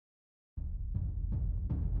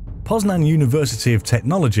Poznan University of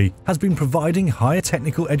Technology has been providing higher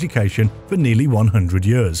technical education for nearly 100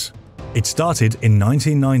 years. It started in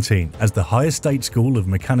 1919 as the Higher State School of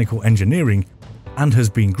Mechanical Engineering and has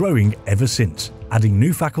been growing ever since, adding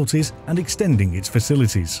new faculties and extending its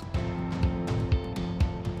facilities.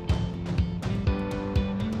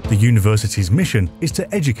 The university's mission is to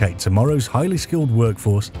educate tomorrow's highly skilled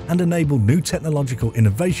workforce and enable new technological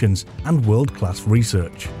innovations and world-class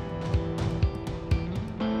research.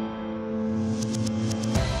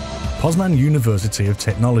 Poznan University of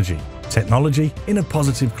Technology. Technology in a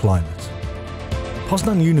positive climate.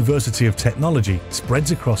 Poznan University of Technology spreads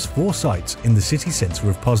across 4 sites in the city centre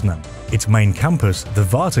of Poznan. Its main campus, the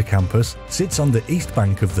Warta campus, sits on the east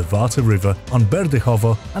bank of the Warta River on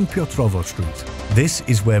Berdychowo and Piotrowo Street. This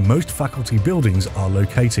is where most faculty buildings are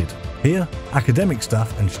located. Here, academic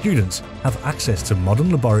staff and students have access to modern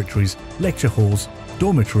laboratories, lecture halls,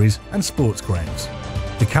 dormitories and sports grounds.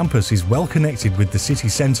 The campus is well connected with the city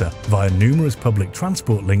centre via numerous public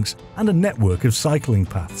transport links and a network of cycling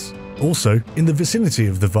paths. Also, in the vicinity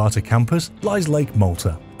of the Warta campus lies Lake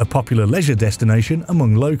Malta, a popular leisure destination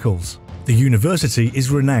among locals. The university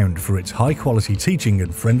is renowned for its high-quality teaching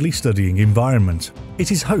and friendly studying environment.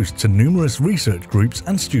 It is host to numerous research groups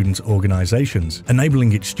and student organisations,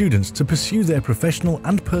 enabling its students to pursue their professional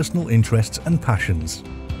and personal interests and passions.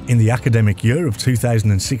 In the academic year of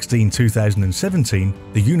 2016-2017,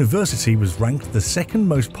 the university was ranked the second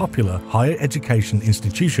most popular higher education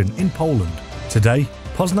institution in Poland. Today,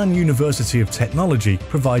 Poznan University of Technology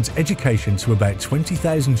provides education to about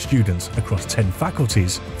 20,000 students across 10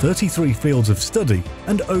 faculties, 33 fields of study,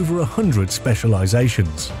 and over 100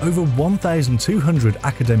 specializations. Over 1,200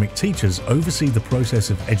 academic teachers oversee the process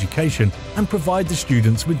of education and provide the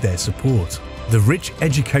students with their support. The rich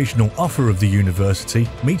educational offer of the university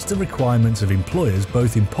meets the requirements of employers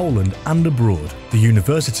both in Poland and abroad. The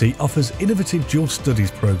university offers innovative dual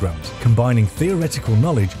studies programs, combining theoretical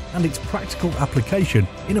knowledge and its practical application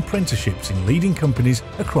in apprenticeships in leading companies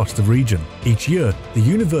across the region. Each year, the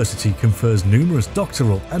university confers numerous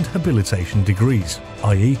doctoral and habilitation degrees,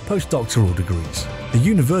 i.e. postdoctoral degrees. The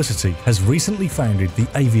university has recently founded the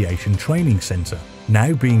Aviation Training Centre,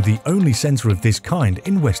 now being the only centre of this kind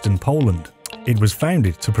in Western Poland. It was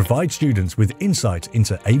founded to provide students with insight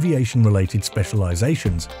into aviation-related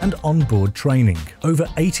specializations and on-board training. Over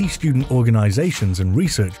 80 student organizations and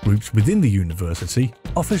research groups within the university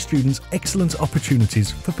offer students excellent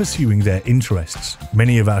opportunities for pursuing their interests.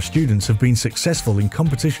 Many of our students have been successful in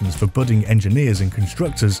competitions for budding engineers and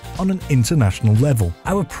constructors on an international level.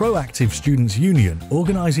 Our proactive Students' Union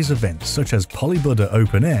organizes events such as Polybuda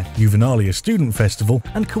Open Air, Juvenalia Student Festival,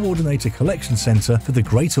 and coordinate a collection center for the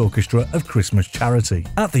Great Orchestra of Christmas charity.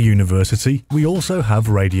 At the university, we also have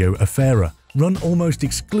Radio Afera, run almost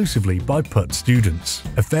exclusively by PUT students.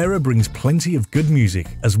 Afera brings plenty of good music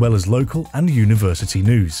as well as local and university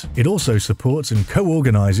news. It also supports and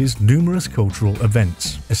co-organises numerous cultural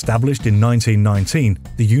events. Established in 1919,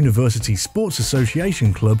 the University Sports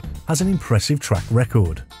Association Club has an impressive track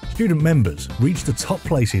record. Student members reach the top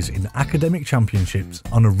places in academic championships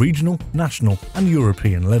on a regional, national and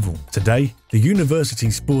European level. Today, the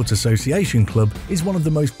University Sports Association Club is one of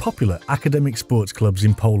the most popular academic sports clubs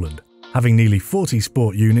in Poland, having nearly 40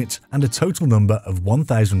 sport units and a total number of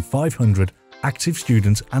 1,500 active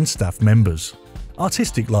students and staff members.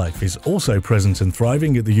 Artistic life is also present and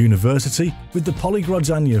thriving at the university with the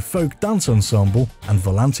Polygrodzania Folk Dance Ensemble and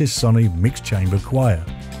Volantis Sony Mixed Chamber Choir.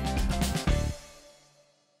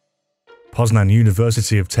 Poznan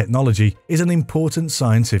University of Technology is an important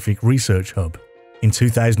scientific research hub. In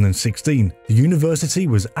 2016, the university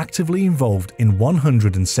was actively involved in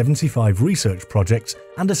 175 research projects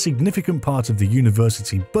and a significant part of the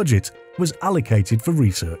university budget was allocated for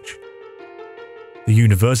research. The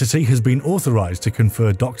university has been authorized to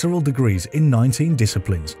confer doctoral degrees in 19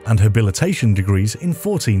 disciplines and habilitation degrees in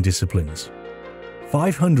 14 disciplines.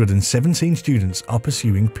 517 students are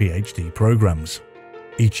pursuing PhD programs.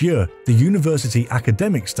 Each year, the university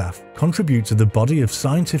academic staff contribute to the body of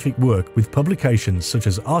scientific work with publications such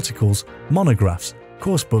as articles, monographs,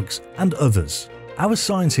 coursebooks, and others. Our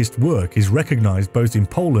scientist work is recognized both in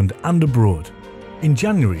Poland and abroad. In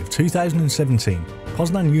January of 2017,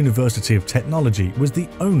 Poznan University of Technology was the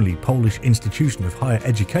only Polish institution of higher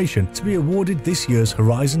education to be awarded this year's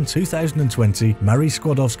Horizon 2020 Marii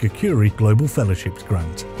Skłodowska-Curie Global Fellowships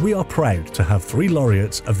Grant. We are proud to have 3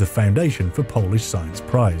 laureates of the Foundation for Polish Science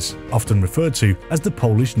Prize, often referred to as the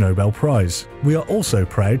Polish Nobel Prize. We are also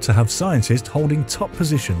proud to have scientists holding top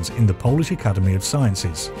positions in the Polish Academy of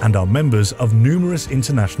Sciences and are members of numerous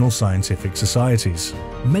international scientific societies.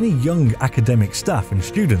 Many young academic staff staff and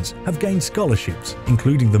students have gained scholarships,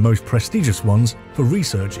 including the most prestigious ones for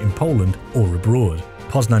research in Poland or abroad.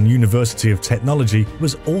 Poznan University of Technology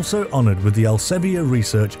was also honoured with the Elsevier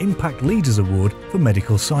Research Impact Leaders Award for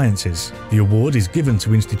Medical Sciences. The award is given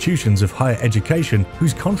to institutions of higher education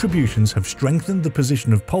whose contributions have strengthened the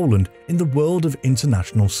position of Poland in the world of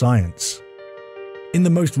international science. In the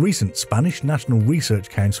most recent Spanish National Research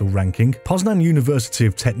Council ranking, Poznan University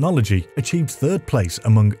of Technology achieved third place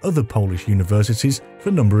among other Polish universities for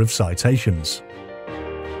number of citations.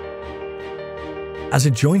 As a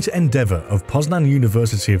joint endeavour of Poznan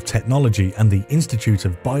University of Technology and the Institute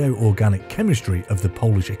of Bioorganic Chemistry of the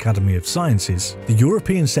Polish Academy of Sciences, the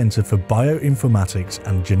European Centre for Bioinformatics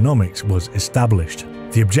and Genomics was established.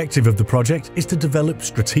 The objective of the project is to develop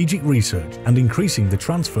strategic research and increasing the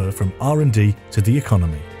transfer from R&D to the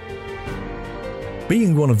economy.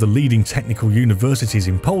 Being one of the leading technical universities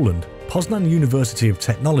in Poland, Poznan University of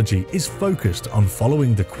Technology is focused on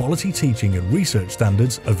following the quality teaching and research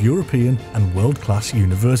standards of European and world-class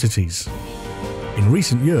universities. In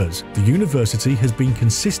recent years, the university has been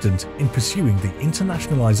consistent in pursuing the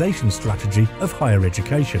internationalization strategy of higher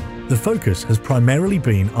education. The focus has primarily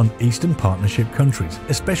been on Eastern Partnership countries,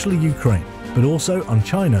 especially Ukraine, but also on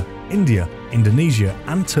China, India, Indonesia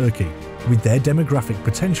and Turkey, with their demographic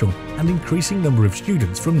potential and increasing number of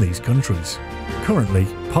students from these countries. Currently,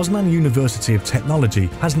 Poznan University of Technology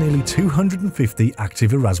has nearly 250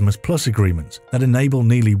 active Erasmus Plus agreements that enable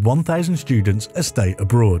nearly 1,000 students a stay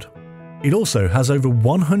abroad. It also has over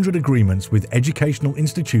 100 agreements with educational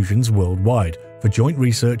institutions worldwide for joint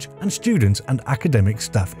research and student and academic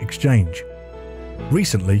staff exchange.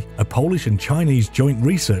 Recently, a Polish and Chinese joint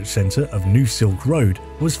research centre of New Silk Road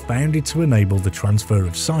was founded to enable the transfer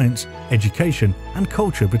of science, education and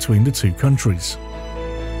culture between the two countries.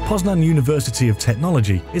 Poznan University of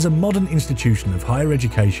Technology is a modern institution of higher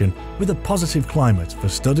education with a positive climate for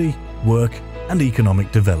study, work and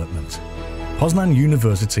economic development. Poznan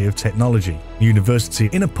University of Technology, university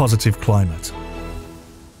in a positive climate.